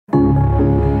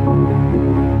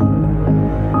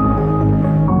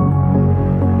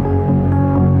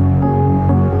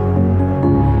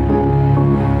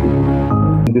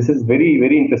is very,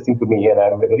 very interesting to me, and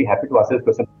I'm very happy to answer this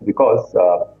question because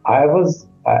I was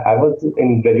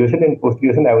in graduation and post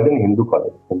graduation. I was in Hindu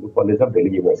College of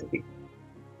Delhi University.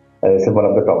 It's one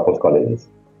of the topmost colleges.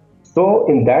 So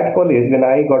in that college, when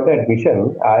I got the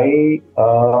admission, I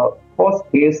first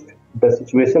faced the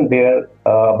situation there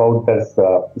about this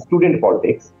student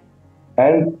politics,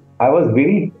 and I was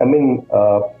very,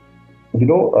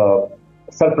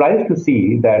 surprised to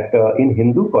see that in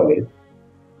Hindu college,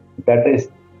 that is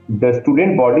the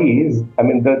student body is,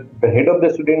 the head of the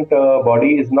student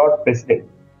body is not president;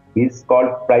 he is called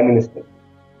prime minister.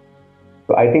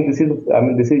 So I think this is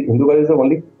Hindu college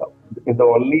is the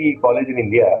only college in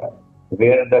India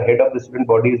where the head of the student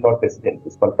body is not president;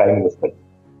 it's called prime minister.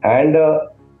 And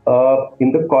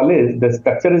in the college, the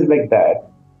structure is like that.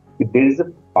 There is a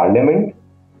parliament,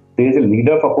 there is a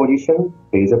leader of opposition,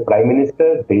 there is a prime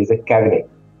minister, there is a cabinet.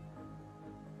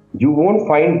 You won't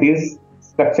find this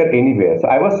structure anywhere. So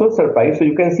I was so surprised. So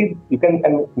I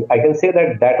can say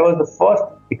that that was the first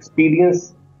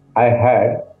experience I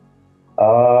had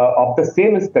of the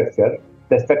same structure,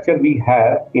 the structure we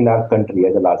have in our country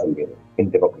as a large India in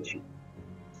democracy.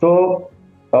 So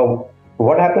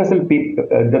what happens is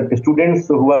the students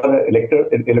who are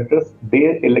electors,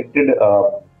 they elected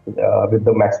with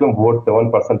the maximum vote, the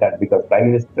one person that becomes prime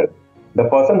minister. The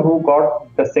person who got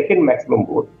the second maximum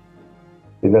vote,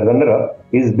 is the runner-up,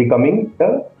 is becoming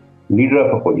the leader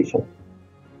of opposition.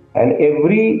 And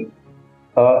every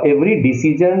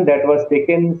decision that was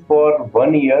taken for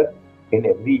 1 year in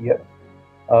every year,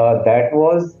 that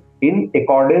was in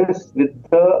accordance with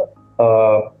the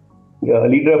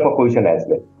leader of opposition as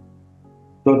well.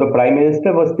 So the prime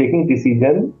minister was taking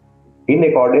decision in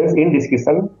accordance, in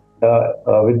discussion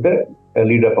with the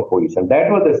leader of opposition. That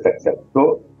was the structure.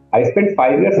 So I spent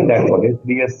 5 years in that college,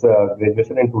 3 years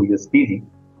graduation and 2 years PG.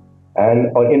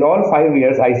 And in all 5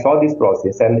 years, I saw this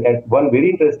process. And one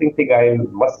very interesting thing I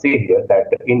must say here,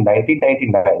 that in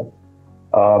 1999,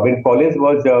 when college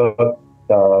was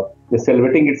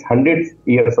celebrating its 100th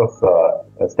years of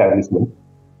establishment,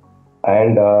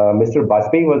 and Mr.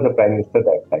 Bajpayee was the prime minister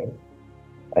that time,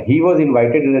 he was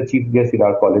invited as a chief guest in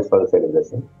our college for the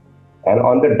celebration. And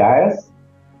on the dais,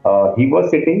 he was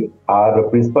sitting, our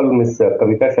principal, Miss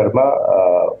Kavita Sharma,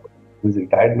 who is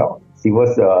retired now, she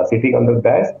was sitting on the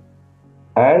dais,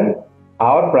 and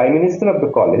our prime minister of the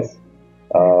college,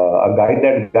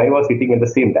 that guy was sitting in the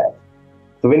same dais.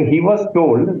 So when he was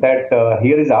told that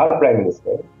here is our prime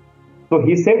minister, so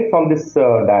he said from this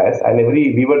dais, and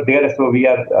we were there, so we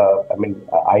are,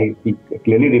 I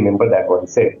clearly remember that what he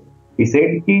said. He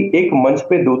said कि एक मंच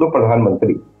पे दो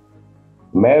प्रधानमंत्री,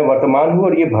 मैं वर्तमान हूँ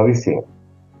और ये भविष्य है.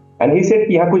 And he said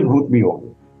कि यहाँ कुछ भूत भी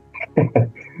होंगे.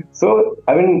 So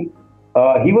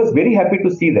he was very happy to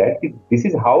see that this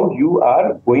is how you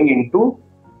are going into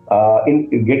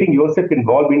in getting yourself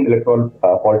involved in electoral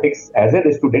politics as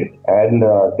a student, and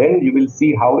then you will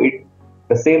see how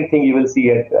the same thing you will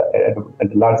see at a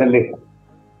larger level.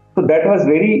 So that was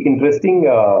very interesting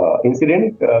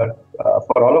incident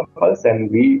for all of us, and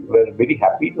we were very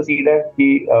happy to see that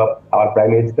our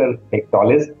Prime Minister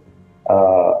acknowledged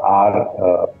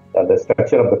the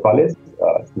structure of the college,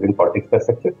 student politics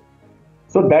structure.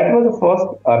 So that was the first,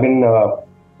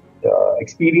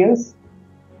 experience.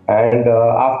 And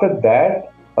after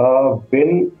that,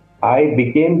 when I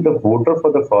became the voter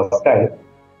for the first time,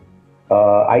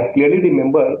 I clearly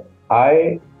remember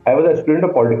I was a student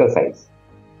of political science.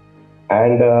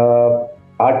 And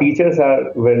our teachers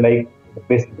were like the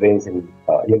best brains in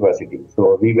university.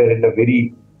 So we were in a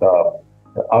very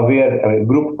aware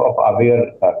group of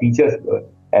aware teachers,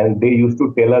 and they used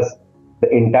to tell us the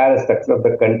entire structure of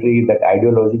the country, that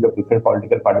ideology of different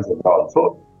political parties and all.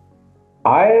 So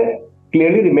I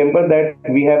clearly remember that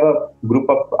we have a group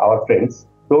of our friends.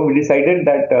 So we decided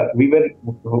that we were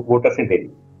voters in Delhi.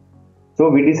 So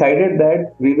we decided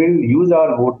that we will use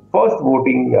our first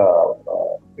voting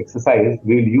exercise,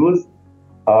 we'll use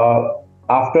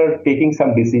after taking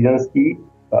some decisions,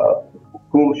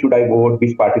 who should I vote,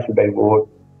 which party should I vote.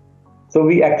 So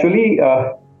we actually,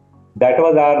 that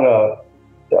was our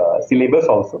syllabus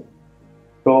also.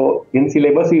 So in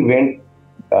syllabus we went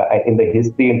in the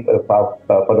history for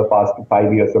the past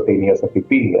 5 years or 10 years or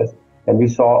 15 years, and we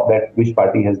saw that which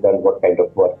party has done what kind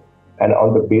of work. And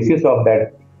on the basis of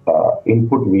that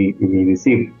input we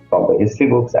received from the history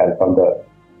books and from the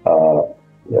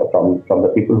from the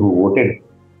people who voted,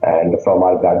 and from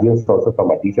our guardians also,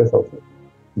 from our teachers also.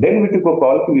 Then we took a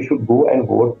call that we should go and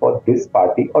vote for this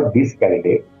party or this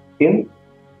candidate in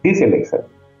this election.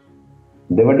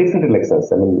 There were different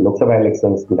elections. I mean, Lok Sabha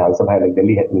elections, Vidhan Sabha,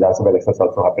 Delhi Vidhan Sabha elections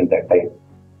also happened that time,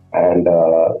 and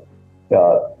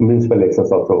municipal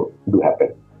elections also do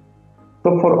happen.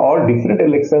 So for all different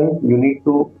elections, you need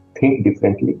to think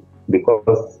differently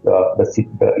because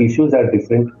the issues are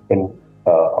different in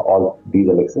all these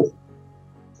elections.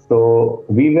 So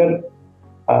we were,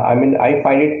 I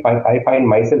find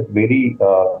myself very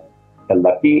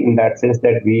lucky in that sense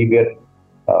that we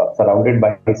were surrounded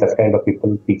by such kind of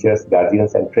people, teachers,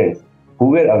 guardians, and friends who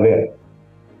were aware,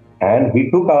 and we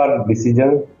took our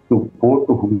decision to vote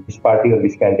to which party or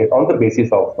which candidate on the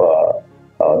basis of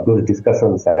those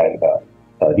discussions and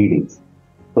readings.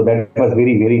 So that was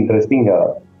very, very interesting.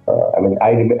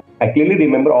 I clearly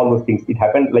remember all those things. It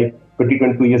happened like 20,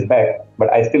 22 years back,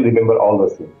 but I still remember all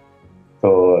those things.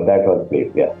 So that was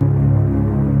great. Yeah.